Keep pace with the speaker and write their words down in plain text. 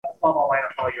small ball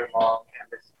lineup all year long, and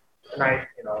this tonight,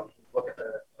 look at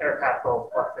the Eric Castle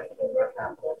plus 15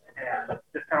 and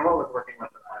just kind of what was working with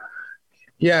the lineup.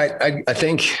 Yeah, I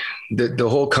think the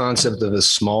whole concept of a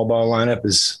small ball lineup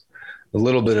is a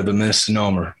little bit of a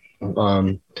misnomer.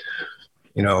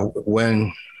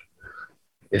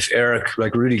 If Eric,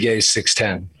 like Rudy Gay is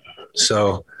 6'10",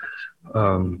 so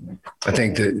I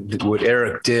think that what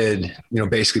Eric did,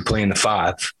 basically playing the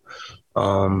five,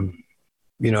 and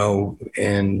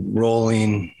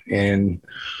rolling and,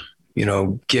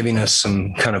 giving us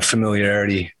some kind of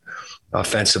familiarity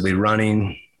offensively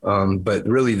running. But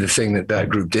really the thing that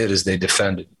group did is they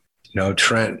defended,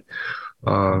 Trent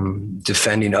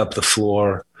defending up the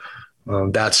floor.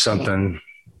 That's something,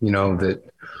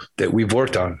 that we've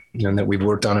worked on, and that we've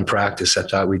worked on in practice. I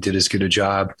thought we did as good a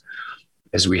job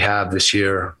as we have this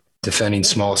year defending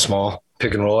small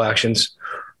pick and roll actions,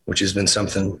 which has been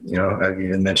something, I've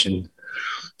even mentioned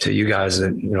to you guys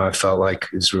that, I felt like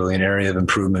is really an area of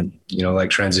improvement, like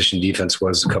transition defense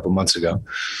was a couple months ago.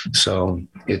 So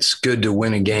it's good to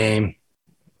win a game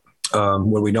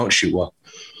where we don't shoot well.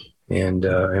 And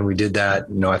we did that.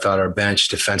 I thought our bench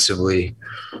defensively,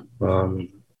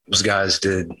 those guys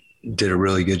did a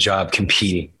really good job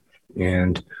competing.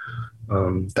 And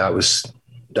that was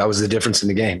the difference in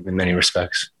the game in many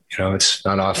respects. It's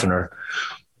not often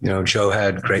Joe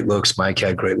had great looks. Mike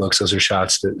had great looks. Those are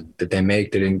shots that they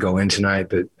make. They didn't go in tonight.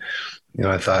 But,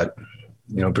 I thought,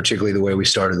 particularly the way we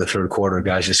started the third quarter,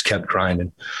 guys just kept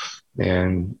grinding.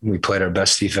 And we played our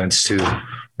best defense, too,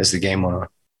 as the game went on.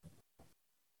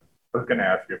 I was going to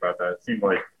ask you about that. It seemed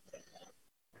like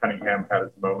Cunningham had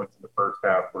his moments in the first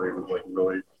half where he was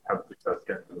really having success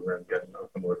getting to the rim, getting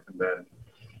open looks, and then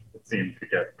it seemed to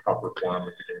get tougher for him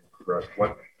as the game progressed.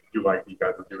 What do you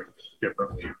guys are doing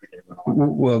differently as the game went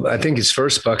on? Well, I think his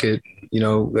first bucket,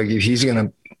 if he's going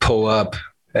to pull up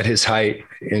at his height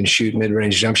and shoot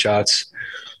mid-range jump shots,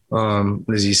 what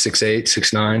is he, 6'8",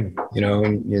 6'9",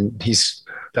 and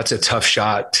that's a tough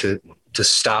shot to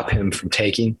stop him from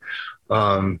taking.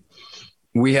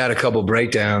 We had a couple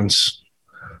breakdowns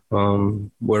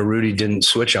where Rudy didn't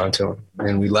switch onto him,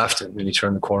 and we left him, and he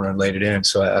turned the corner and laid it in.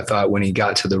 So I thought when he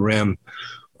got to the rim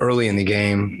early in the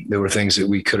game, there were things that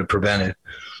we could have prevented.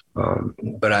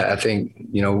 But I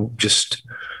think, just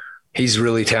he's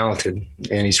really talented,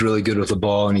 and he's really good with the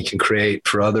ball, and he can create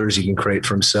for others. He can create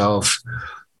for himself.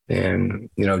 And,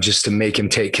 just to make him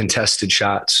take contested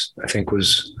shots, I think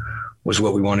was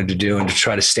what we wanted to do, and to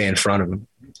try to stay in front of him.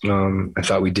 I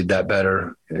thought we did that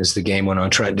better as the game went on.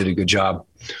 Trent did a good job,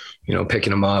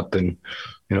 picking him up and,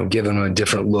 giving him a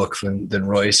different look than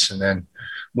Royce. And then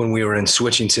when we were in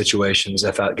switching situations,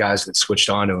 I thought guys that switched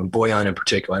onto him, Bojan in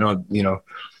particular. I know,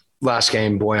 last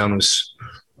game Bojan was,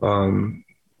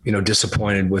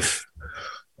 disappointed with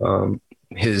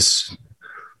his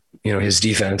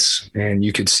defense, and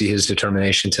you could see his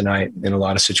determination tonight in a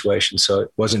lot of situations. So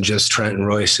it wasn't just Trent and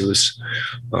Royce. It was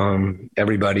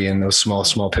everybody in those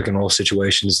small pick and roll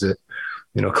situations that,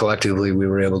 collectively we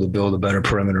were able to build a better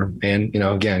perimeter. And,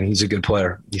 again, he's a good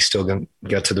player. He's still going to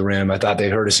get to the rim. I thought they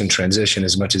hurt us in transition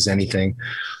as much as anything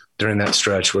during that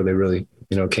stretch where they really,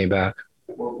 came back.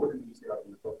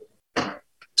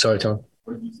 Sorry, Tom.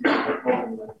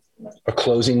 Our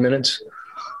closing minutes.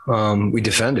 We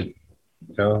defended.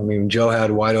 Joe had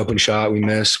a wide open shot. We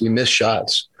missed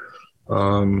shots.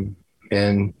 And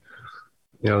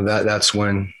that's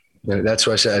when, that's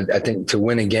why I said, I think to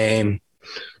win a game,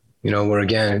 where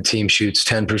again, a team shoots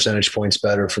 10 percentage points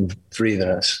better from three than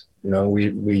us.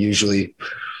 We usually,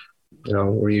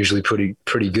 we're usually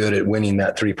pretty good at winning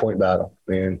that 3-point battle.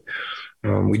 And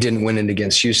we didn't win it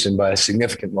against Houston by a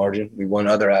significant margin. We won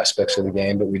other aspects of the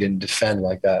game, but we didn't defend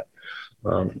like that.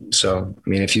 So,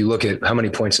 if you look at how many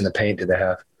points in the paint did they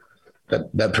have,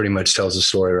 that pretty much tells the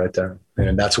story right there.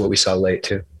 And that's what we saw late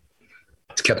too.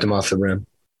 It's kept them off the rim.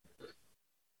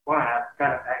 Well,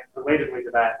 kind of relatedly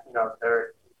to that,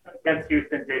 they're against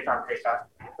Houston, Jason takes out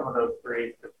some of those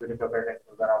threes because Rudy Gobert didn't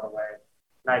move that all the way.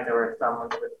 Tonight there were some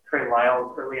with Trey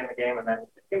Lyles early in the game, and then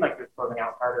it seemed like he was closing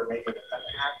out harder maybe in the second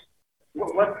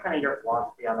half. What's kind of your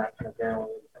philosophy on that kind of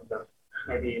generally in terms of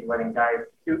maybe letting guys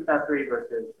shoot that three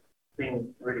versus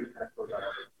being Rudy kind of close out?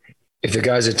 If the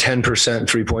guy's a 10%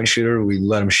 3-point shooter, we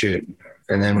let him shoot.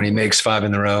 And then when he makes 5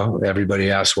 in a row, everybody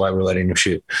asks why we're letting him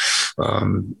shoot.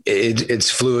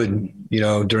 It's fluid,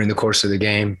 during the course of the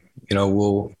game.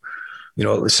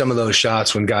 Some of those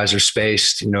shots when guys are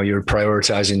spaced, you're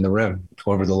prioritizing the rim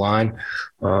over the line.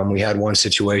 We had one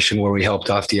situation where we helped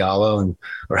onto Diallo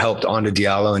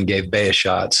and gave Bey a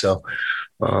shot. So,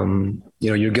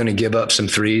 you're going to give up some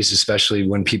threes, especially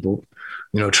when people,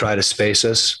 try to space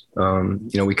us.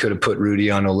 We could have put Rudy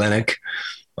on Olynyk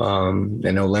And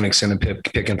Olenek's in a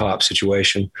pick and pop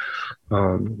situation.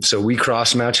 So we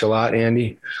cross match a lot,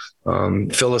 Andy.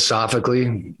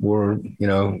 Philosophically, we're,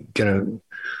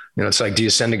 it's like, do you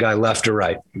send a guy left or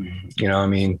right? I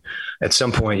mean, at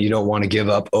some point you don't want to give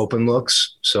up open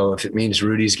looks. So if it means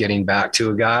Rudy's getting back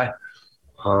to a guy,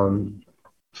 and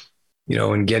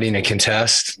getting a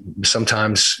contest,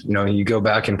 sometimes, you go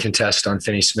back and contest on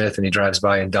Finney Smith and he drives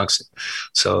by and dunks it.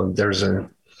 So there's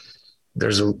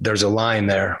a line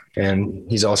there, and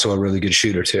he's also a really good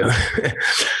shooter too.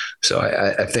 So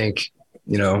I think,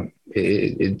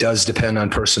 it does depend on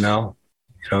personnel.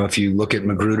 If you look at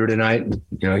Magruder tonight,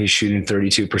 he's shooting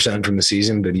 32% from the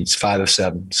season, but he's 5 of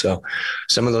 7. So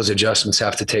some of those adjustments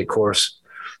have to take place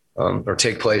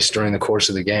during the course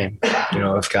of the game.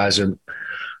 If guys are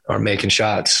making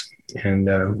shots,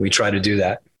 and we try to do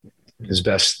that as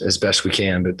best we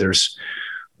can, but there's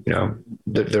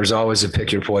always a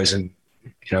pick your poison,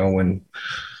 when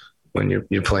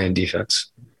you're playing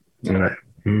defense. Sorry,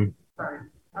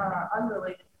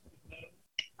 unrelated to the game.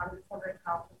 I'm just wondering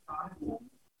how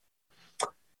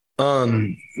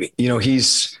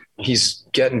he's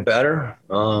getting better.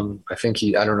 I think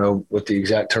I don't know what the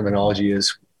exact terminology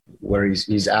is, where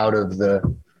he's out of the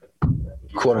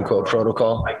quote unquote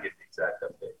protocol. I get the exact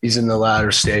update. He's in the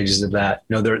latter stages of that.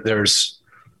 There's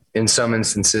in some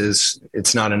instances,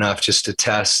 it's not enough just to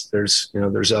test. There's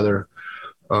other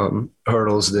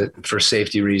hurdles that, for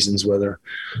safety reasons, whether,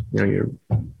 you're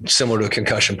similar to a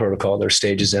concussion protocol, there's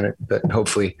stages in it, but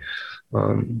hopefully,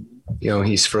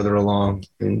 he's further along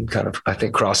and kind of, I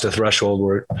think, crossed a threshold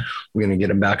where we're going to get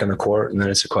him back on the court. And then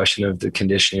it's a question of the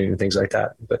conditioning and things like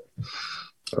that. But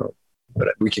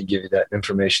we can give you that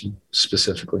information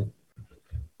specifically.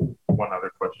 One other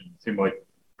question. It seemed like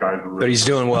guys were but he's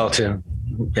doing well too.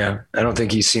 Yeah. I don't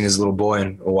think he's seen his little boy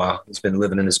in a while. He's been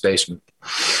living in his basement.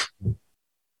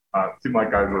 It seemed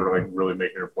like guys were really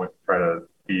making their point to try to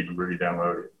feed Rudy down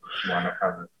low. Wind up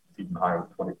having a season high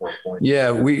with 24 points.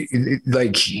 Yeah,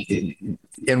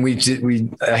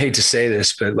 I hate to say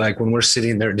this, but when we're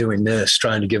sitting there doing this,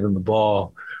 trying to give him the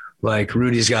ball,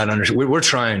 Rudy's got to we're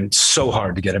trying so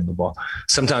hard to get him the ball,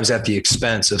 sometimes at the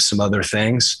expense of some other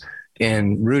things.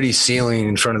 And Rudy's ceiling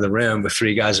in front of the rim with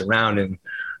 3 guys around him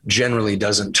generally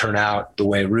doesn't turn out the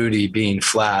way Rudy being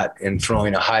flat and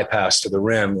throwing a high pass to the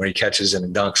rim where he catches it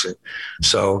and dunks it.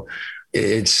 So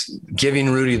it's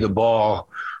giving Rudy the ball.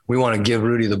 We want to give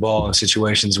Rudy the ball in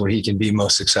situations where he can be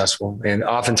most successful. And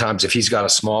oftentimes if he's got a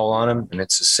small on him and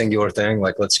it's a singular thing,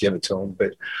 let's give it to him.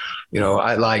 But,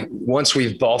 once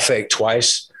we've ball faked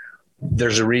twice,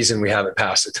 there's a reason we haven't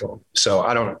passed it to him. So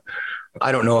I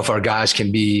don't know if our guys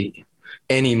can be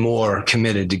any more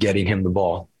committed to getting him the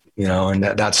ball. And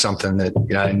that's something that,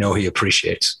 I know he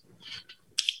appreciates.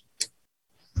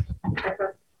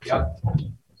 Yep.